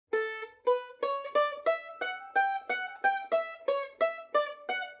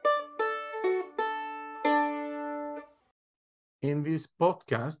In this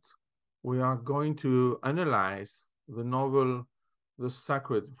podcast, we are going to analyze the novel The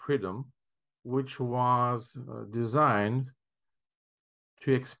Sacred Freedom, which was designed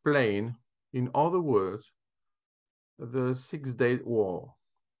to explain, in other words, the Six-Day War.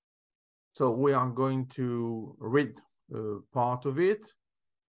 So we are going to read part of it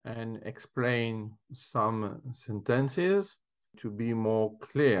and explain some sentences to be more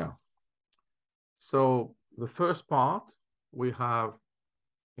clear. So the first part, we have,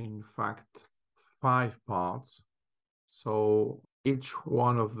 in fact, 5 parts. So each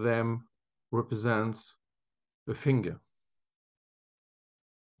one of them represents a finger.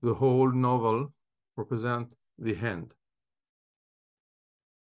 The whole novel represents the hand.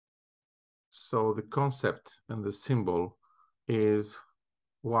 So the concept and the symbol is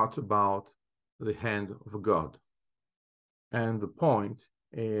what about the hand of God? And the point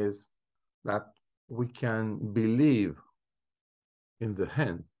is that we can believe in the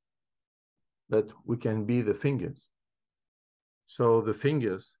hand, but we can be the fingers. So the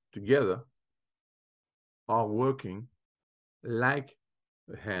fingers together are working like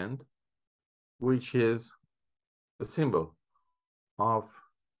a hand, which is a symbol of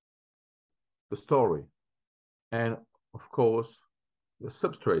the story, and of course, the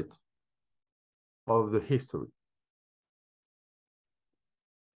substrate of the history.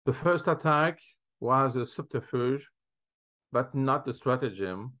 The first attack was a subterfuge, but not a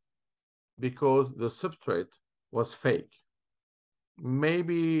stratagem, because the substrate was fake.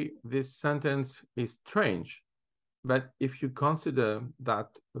 Maybe this sentence is strange, but if you consider that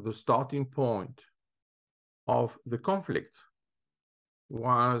the starting point of the conflict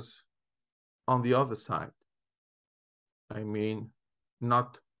was on the other side, I mean,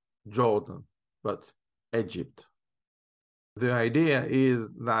 not Jordan, but Egypt. The idea is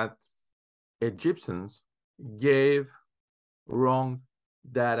that Egyptians gave wrong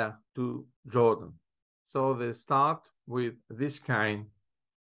data to Jordan. So they start with this kind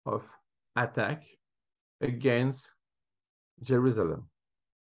of attack against Jerusalem.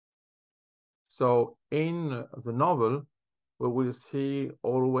 So in the novel, we will see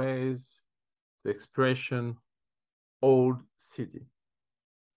always the expression old city.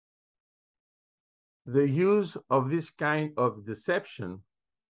 The use of this kind of deception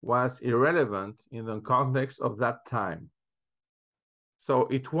was irrelevant in the context of that time. So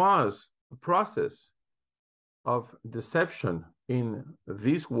it was a process of deception in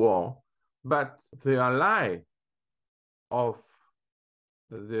this war, but the ally of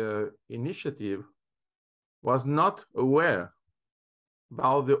the initiative was not aware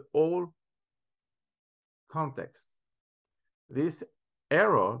about the whole context. This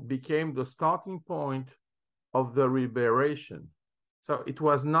error became the starting point of the liberation. So it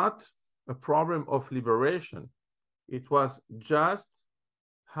was not a problem of liberation. It was just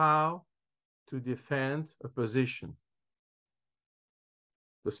how to defend a position,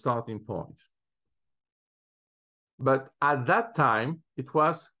 the starting point. But at that time, it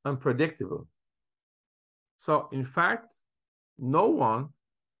was unpredictable. So in fact, no one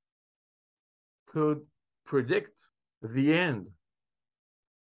could predict the end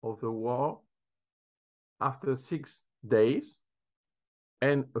of the war after 6 days,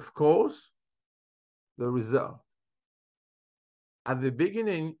 and of course, the result. At the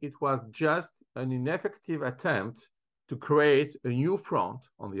beginning, it was just an ineffective attempt to create a new front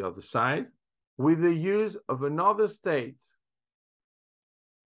on the other side with the use of another state,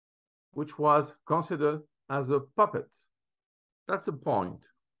 which was considered as a puppet. That's the point.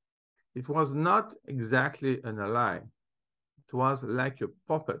 It was not exactly an ally. It was like a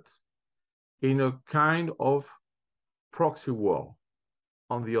puppet in a kind of proxy war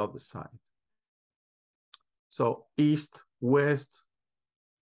on the other side. So East, West,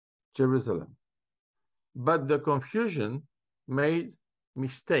 Jerusalem. But the confusion made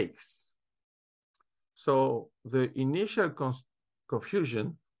mistakes. So the initial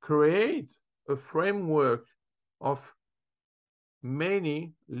confusion created a framework of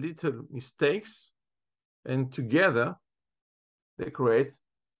many little mistakes, and together they create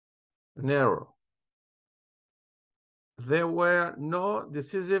an error. There were no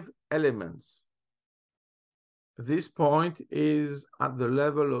decisive elements. This point is at the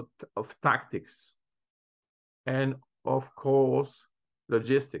level of tactics and, of course,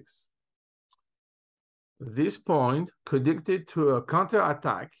 logistics. This point conducted to a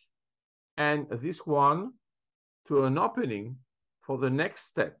counterattack, and this one to an opening for the next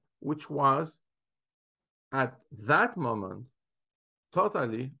step, which was, at that moment,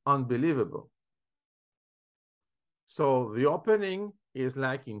 totally unbelievable. So the opening is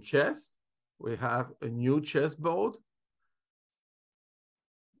like in chess. We have a new chessboard.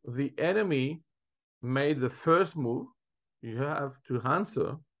 the enemy made the first move, you have to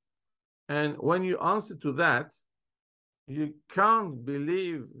answer. And when you answer to that, you can't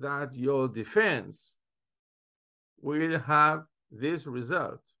believe that your defense will have this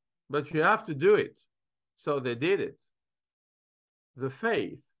result, but you have to do it. So they did it. The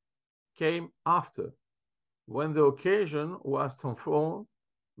faith came after, when the occasion was transformed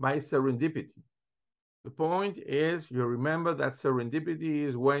by serendipity. The point is, you remember that serendipity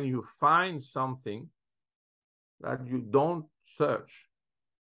is when you find something that you don't search.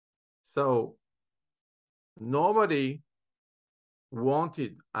 So nobody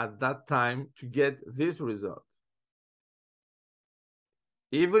wanted at that time to get this result.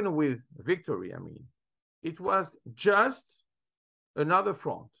 Even with victory, I mean, it was just another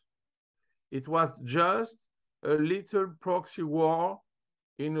front. It was just a little proxy war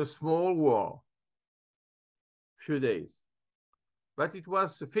in a small war, few days. But it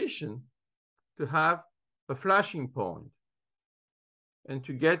was sufficient to have a flashing point and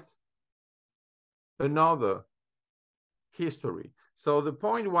to get another history. So the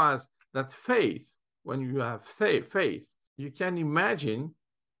point was that faith, when you have faith, you can imagine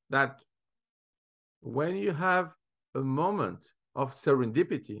that when you have a moment of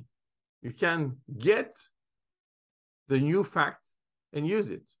serendipity, you can get the new fact and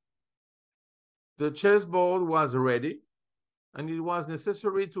use it. The chessboard was ready, and it was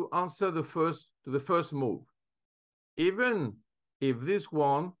necessary to answer the first move. Even if this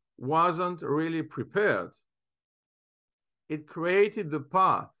one wasn't really prepared, it created the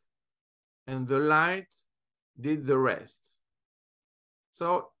path, and the light did the rest.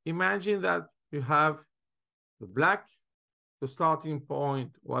 So imagine that you have the black, the starting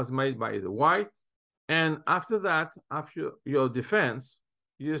point was made by the white, and after that, after your defense,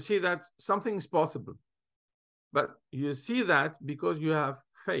 you see that something is possible. But you see that because you have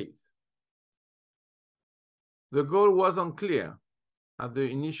faith. The goal wasn't clear at the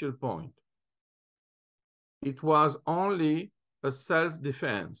initial point. It was only a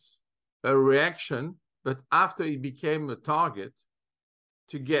self-defense, a reaction, but after it became a target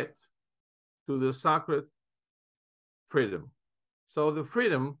to get to the sacred freedom. So the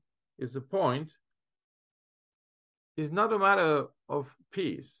freedom is the point. It's not a matter of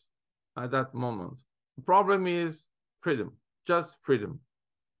peace at that moment. The problem is freedom, just freedom.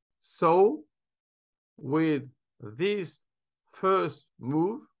 So with this first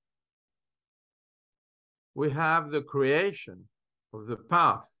move, we have the creation of the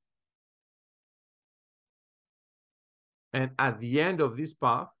path. And at the end of this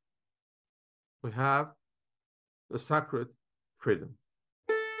path, we have the sacred freedom.